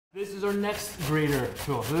This is our next grater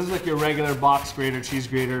tool. So this is like your regular box grater, cheese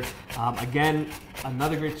grater. Again,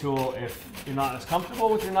 another great tool if you're not as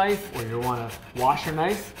comfortable with your knife or you want to wash your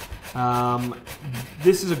knife.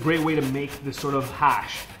 This is a great way to make this sort of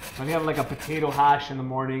hash. So if you have like a potato hash in the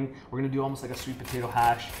morning, we're going to do almost like a sweet potato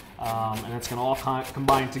hash. And it's going to all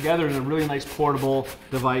combine together in a really nice portable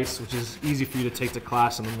device, which is easy for you to take to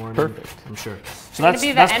class in the morning. Perfect. I'm sure. So that's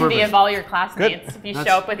going to be the envy of all your classmates if you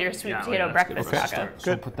show up with your sweet potato breakfast taco.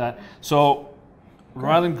 So put that. So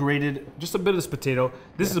Ryland grated just a bit of this potato.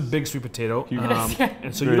 This is a big sweet potato,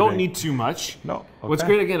 and so you don't need too much. No. Okay. What's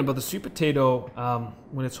great again about the sweet potato,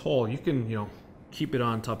 when it's whole, you can keep it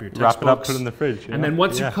on top of your textbooks. Wrap it up, put it in the fridge. And then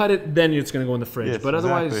once you cut it, then it's going to go in the fridge. Yes, but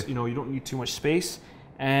otherwise, you don't need too much space.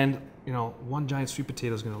 And one giant sweet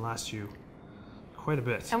potato is going to last you quite a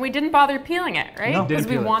bit. And we didn't bother peeling it, right? No. Because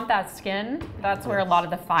we want that skin. That's where a lot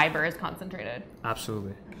of the fiber is concentrated.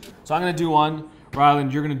 Absolutely. So I'm going to do one.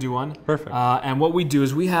 Ryland, you're going to do one. Perfect. And what we do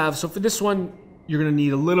is we have, so for this one, you're going to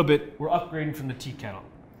need a little bit. We're upgrading from the tea kettle.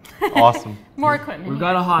 Awesome. More equipment. We've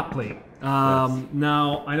got a hot plate.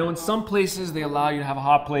 Now, I know in some places they allow you to have a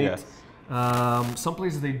hot plate. Yes. Some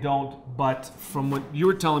places they don't, but from what you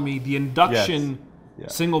were telling me, the induction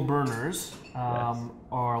single burners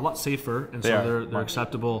are a lot safer, and so they're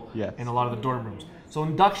acceptable in a lot of the dorm rooms. So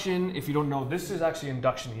induction, if you don't know, this is actually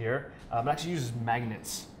induction here. It actually uses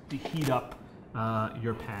magnets to heat up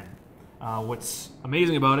your pan. What's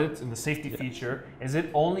amazing about it, and the safety feature, is it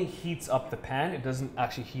only heats up the pan. It doesn't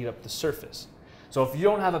actually heat up the surface. So if you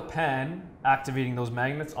don't have a pan activating those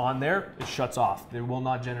magnets on there, it shuts off. They will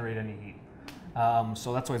not generate any heat.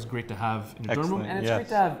 So that's why it's great to have in your dorm room. And it's great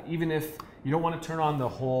to have even if you don't want to turn on the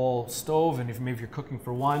whole stove, and if maybe you're cooking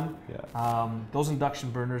for one, those induction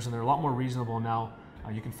burners, and they're a lot more reasonable now.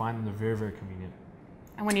 You can find them. They're very, very convenient.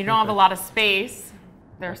 And when you don't have a lot of space,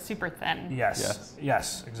 they're super thin. Yes,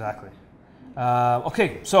 exactly.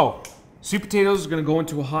 Okay, so sweet potatoes are going to go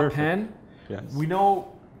into a hot pan. Yes. We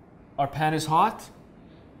know our pan is hot.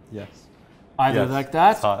 Yes. Either like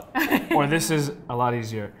that, it's hot. or this is a lot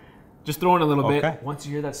easier. Just throw in a little bit. Once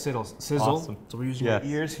you hear that sizzle, Awesome. so we're using our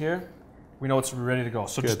ears here, we know it's ready to go.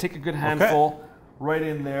 So just take a good handful right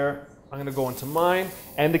in there. I'm going to go into mine.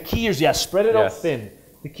 And the key is, spread it out thin.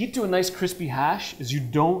 The key to a nice crispy hash is you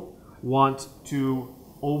don't want to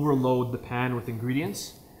overload the pan with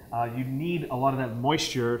ingredients. You need a lot of that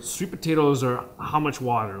moisture. Sweet potatoes are how much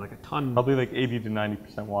water? Like a ton? Probably like 80 to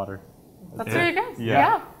 90% water. That's very good.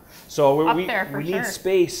 Yeah. So we need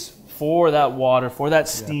space for that water, for that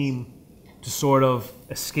steam to sort of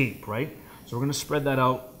escape, right? So we're going to spread that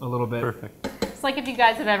out a little bit. Perfect. It's like if you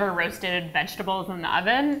guys have ever roasted vegetables in the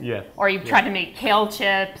oven, or you've tried to make kale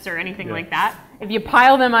chips or anything like that. If you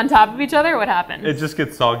pile them on top of each other, what happens? It just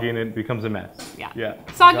gets soggy and it becomes a mess.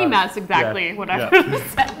 Soggy mess, exactly what I would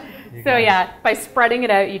have said. So by spreading it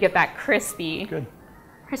out, you get that crispiness,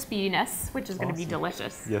 which is going to be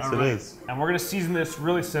delicious. Yes, it is. And we're going to season this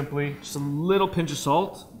really simply. Just a little pinch of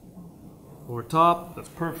salt over top. That's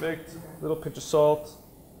perfect. Little pinch of salt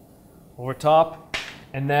over top.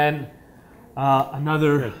 And then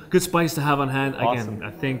another good spice to have on hand. Again, I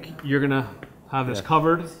think you're going to have this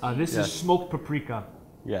covered. This is smoked paprika.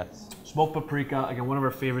 Yes. Smoked paprika, again, one of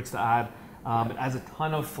our favorites to add. It adds a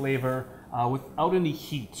ton of flavor without any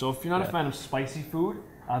heat. So if you're not a fan of spicy food,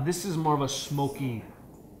 this is more of a smoky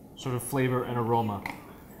sort of flavor and aroma.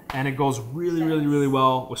 And it goes really, really, really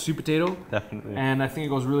well with sweet potato. Definitely. And I think it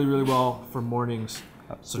goes really, really well for mornings.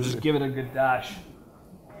 So just give it a good dash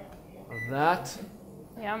of that.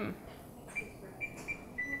 Yum.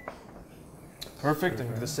 Perfect,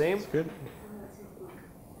 and do the same. Good.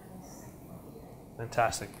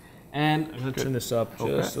 Fantastic. And I'm going to turn this up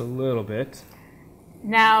just a little bit.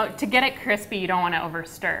 Now, to get it crispy, you don't want to over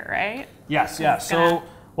stir, right? Yes. So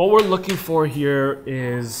what we're looking for here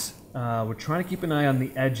is we're trying to keep an eye on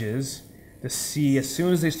the edges to see as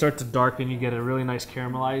soon as they start to darken, you get a really nice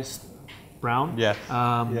caramelized brown.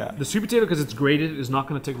 The sweet potato, because it's grated, is not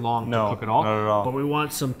going to take long to cook at all. Not at all. But we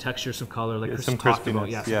want some texture, some color, like Chris some talked about.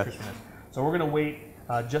 crispiness. Some crispiness. So we're going to wait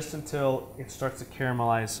just until it starts to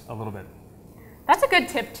caramelize a little bit. That's a good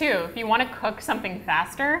tip too. If you want to cook something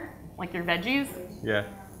faster, like your veggies,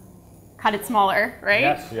 cut it smaller,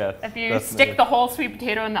 right? Yes. If you stick the whole sweet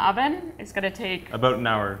potato in the oven, it's going to take about an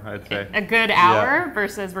hour, I'd say. A good hour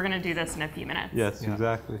versus we're going to do this in a few minutes. Yes,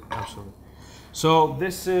 exactly. Absolutely. So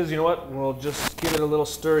this is, you know what, we'll just give it a little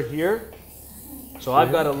stir here. So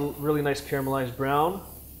I've got a really nice caramelized brown.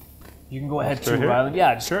 You can go ahead too, Ryland.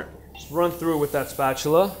 Yeah, just run through it with that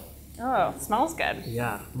spatula. Oh, it smells good.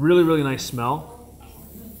 Yeah, really, really nice smell.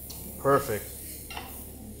 Perfect.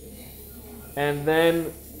 And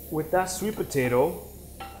then with that sweet potato,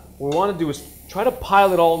 what we want to do is try to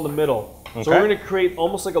pile it all in the middle. Okay. So we're going to create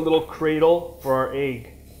almost like a little cradle for our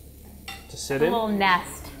egg to sit in. A little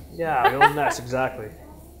nest. Yeah, a little nest, exactly.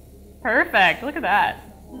 Perfect. Look at that.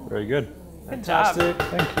 Very good. Fantastic.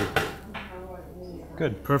 Thank you.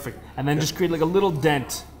 Good. Perfect. And then just create like a little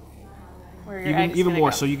dent. Where your eggs even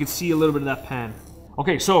more, go. so you can see a little bit of that pan.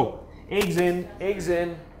 Okay, so eggs in.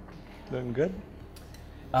 Doing good.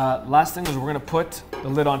 Last thing is we're gonna put the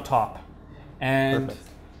lid on top. And perfect.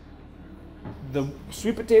 The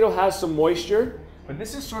sweet potato has some moisture, but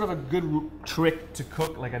this is sort of a good trick to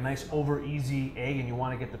cook like a nice over easy egg and you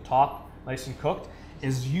wanna get the top nice and cooked,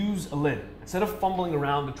 is use a lid. Instead of fumbling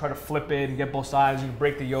around to try to flip it and get both sides and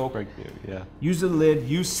break the yolk, yeah. Use the lid,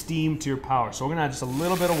 use steam to your power. So we're gonna add just a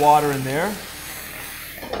little bit of water in there.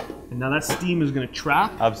 And now that steam is gonna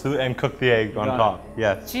trap. Absolutely, and cook the egg on top.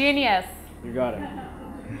 Yes. Genius. You got it.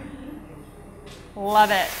 Love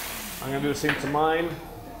it. I'm gonna do the same to mine.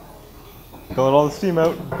 Go let all the steam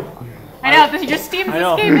out. I know, your steam's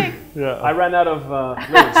escaping. Yeah. I ran out of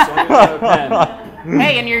lids, so I'm gonna have a pan.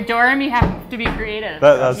 Hey, in your dorm, you have to be creative.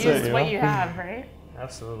 That's Use what you have, right?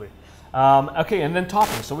 Absolutely. Okay, and then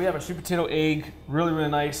topping. So we have a sweet potato egg, really, really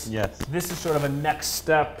nice. Yes. This is sort of a next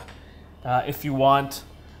step, if you want,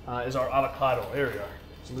 is our avocado. There we are.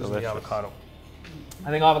 So this is the avocado. I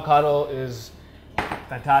think avocado is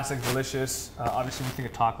fantastic, delicious. Obviously, when you think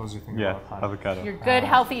of tacos, you think of avocado. Your good,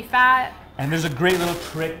 healthy fat. And there's a great little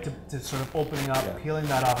trick to sort of opening up, peeling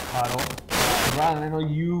that avocado. Ryan, I know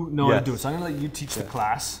you know how to do it, so I'm going to let you teach the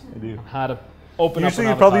class on how to open up an avocado. Usually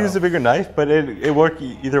you probably use a bigger knife, but it worked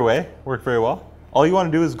either way. Worked very well. All you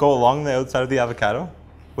want to do is go along the outside of the avocado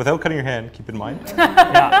without cutting your hand, keep in mind.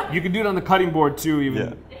 Yeah, you can do it on the cutting board too,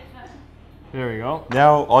 even. Yeah. There we go.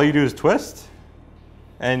 Now all you do is twist,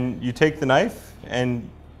 and you take the knife, and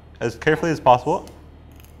as carefully as possible.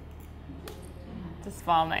 It's a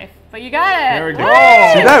small knife, but you got it. There we go.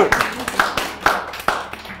 Shoot out.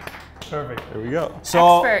 Perfect. There we go.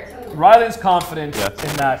 So Ryland's confident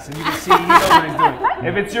in that, and you can see he knows what he's doing.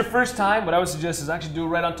 If it's your first time, what I would suggest is actually do it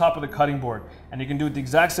right on top of the cutting board, and you can do it the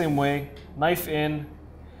exact same way, knife in,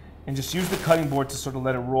 and just use the cutting board to sort of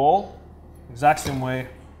let it roll, exact same way,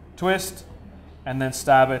 twist, and then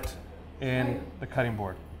stab it in the cutting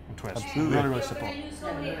board and twist. Absolutely. Really, really simple.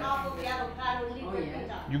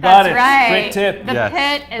 You got it. Right. Great tip. The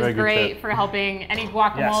pit is great for helping any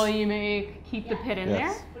guacamole you make. Keep the pit in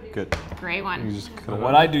there. Good. Great one. You just cut it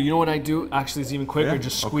what I do, you know what I do? Actually, it's even quicker.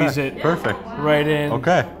 Just squeeze it. Perfect. Right in.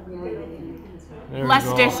 Okay.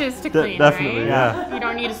 Less dishes to clean, definitely, right? Yeah. You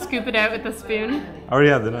don't need to scoop it out with a spoon. I already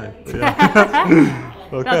have the knife. Yeah.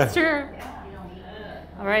 Okay. That's true.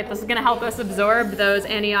 All right, this is going to help us absorb those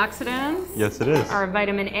antioxidants. Yes, it is. Our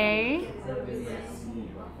vitamin A.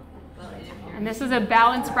 And this is a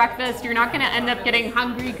balanced breakfast. You're not going to end up getting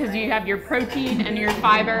hungry because you have your protein and your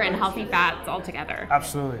fiber and healthy fats all together.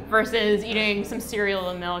 Absolutely. Versus eating some cereal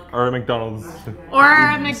and milk. Or a McDonald's. Or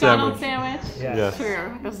a McDonald's sandwich. Yes.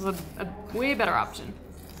 True. This is a way better option.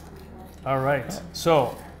 All right.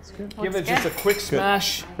 So give it just a quick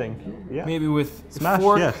smash. Thank you. Yeah. Maybe with smash.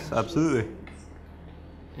 Fork. Yes, absolutely.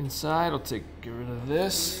 Inside, I'll get rid of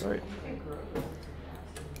this. Right.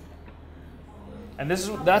 And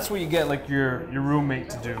that's what you get like your roommate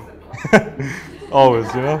to do.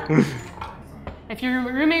 Always, you know. If your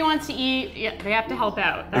roommate wants to eat, they have to help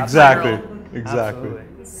out. That's exactly. Absolutely.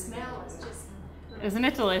 The smell is just. Isn't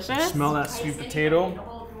it delicious? Smell that sweet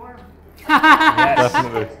potato. Yes.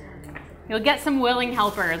 Definitely. You'll get some willing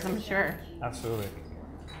helpers, I'm sure. Absolutely.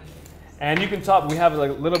 And you can top. We have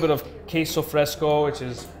like a little bit of queso fresco, which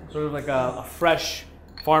is sort of like a fresh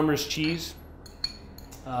farmer's cheese.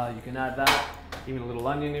 You can add that. Even a little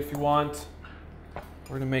onion if you want.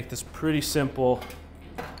 We're gonna make this pretty simple.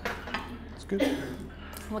 It's good.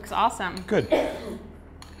 Looks awesome. Good.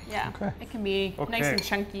 Yeah. Okay. It can be nice and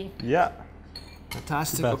chunky. Yeah.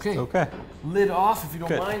 Fantastic. Okay. Okay. Lid off if you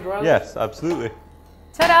don't mind, Riley. Yes, absolutely.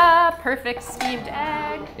 Ta-da! Perfect steamed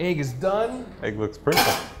egg. Egg is done. Egg looks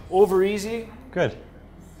perfect. Over easy. Good.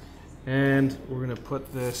 And we're gonna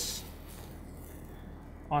put this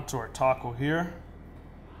onto our taco here.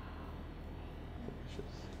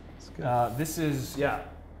 This is, not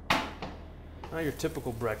your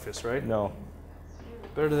typical breakfast, right? No.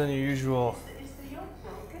 Better than your usual. Is the yolk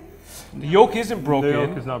broken? The yolk isn't broken. The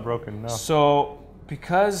yolk is not broken, no. So,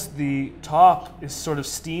 because the top is sort of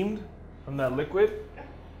steamed from that liquid,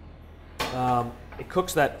 it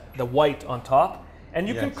cooks the white on top. And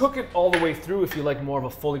you can cook it all the way through if you like more of a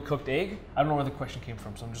fully cooked egg. I don't know where the question came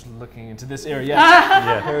from, so I'm just looking into this area.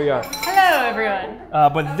 Yeah, here we are. Hello, everyone.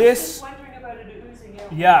 But this, Wondering about it oozing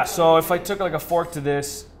out. yeah, so if I took like a fork to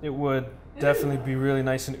this, it would definitely be really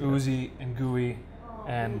nice and oozy and gooey,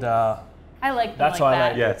 and I like them that's like why that. I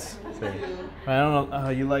like Yes. Same. I don't know how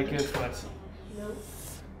you like it, but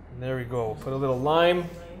there we go. Put a little lime,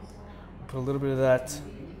 put a little bit of that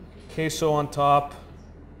queso on top,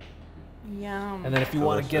 Yum. and then if you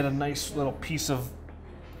want to get a nice little pice of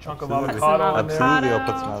chunk of Absolutely. avocado on there, Absolutely,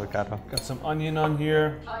 I'll put some avocado. got some onion on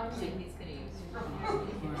here.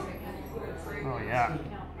 Oh yeah.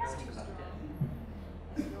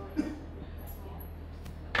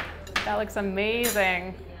 That looks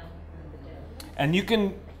amazing. And you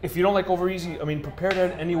can, if you don't like over easy, I mean, prepare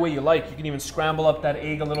it any way you like. You can even scramble up that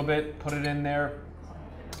egg a little bit, put it in there.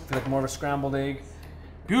 If you like more of a scrambled egg.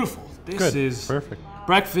 Beautiful. This is perfect.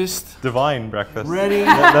 Breakfast. Divine breakfast. Ready.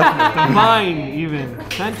 Yeah, definitely. Divine even.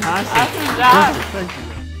 Fantastic. Awesome job. Thank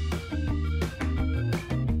you.